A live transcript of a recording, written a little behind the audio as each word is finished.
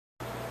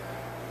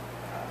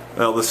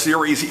The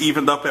series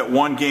evened up at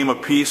 1 game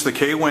apiece. The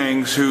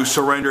K-Wings, who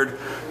surrendered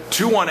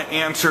 2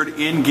 unanswered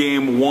in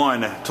Game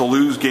 1 to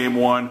lose Game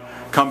 1,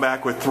 come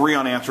back with 3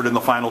 unanswered in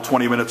the final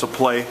 20 minutes of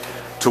play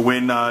to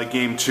win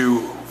Game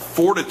 2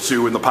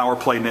 4-2 in the power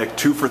play. Nick,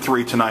 2 for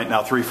 3 tonight,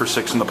 now 3 for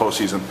 6 in the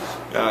postseason.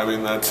 Yeah, I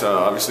mean, that's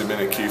obviously been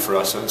a key for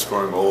us in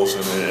scoring goals,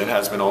 and it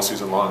has been all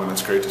season long, and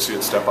it's great to see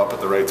it step up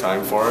at the right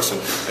time for us,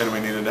 and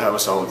we needed to have a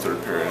solid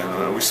third period.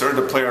 And we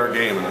started to play our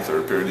game in the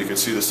third period. You could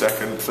see the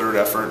second, third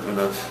effort and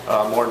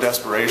more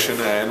desperation,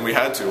 and we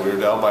had to. We were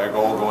down by a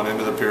goal going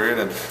into the period,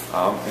 and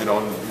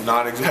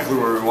not exactly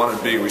where we wanted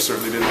to be. We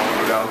certainly didn't want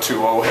to go down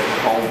 2-0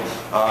 heading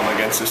home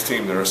against this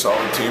team. They're a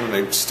solid team, and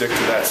they stick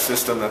to that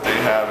system that they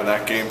have and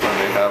that game plan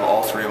they have,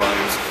 all 3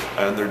 lines,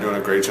 and they're doing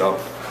a great job.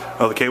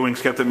 The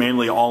K-Wings kept it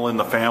mainly all in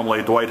the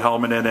family. Dwight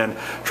Helmanen and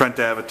Trent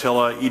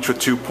Avitilla, each with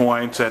 2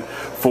 points. And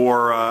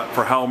for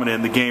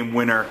Helmanen, the game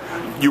winner,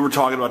 you were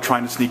talking about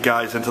trying to sneak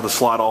guys into the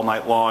slot all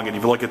night long. And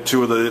if you look at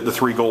 2 of the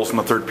 3 goals in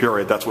the third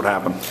period, that's what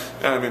happened.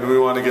 Yeah, I mean, we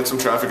want to get some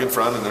traffic in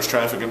front, and there's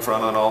traffic in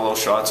front on all those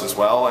shots as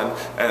well.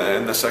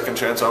 And the second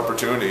chance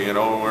opportunity,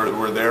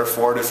 we're there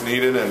for it if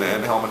needed.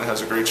 And Helmanen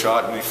has a great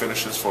shot, and he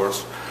finishes for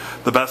us.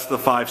 The best of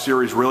the 5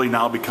 series really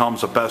now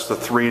becomes a best of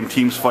 3, and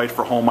teams fight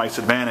for home ice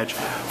advantage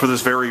for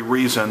this very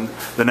reason.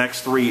 The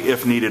next 3,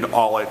 if needed,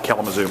 all at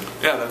Kalamazoo.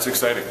 Yeah, that's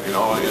exciting.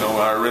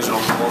 Our original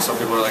goal, some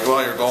people are like,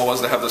 well, your goal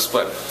was to have the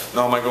split.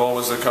 No, my goal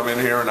was to come in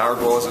here, and our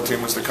goal as a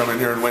team was to come in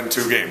here and win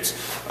 2 games.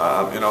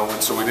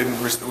 And so we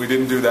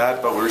didn't do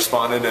that, but we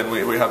responded, and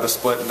we have the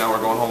split, and now we're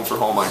going home for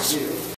home ice.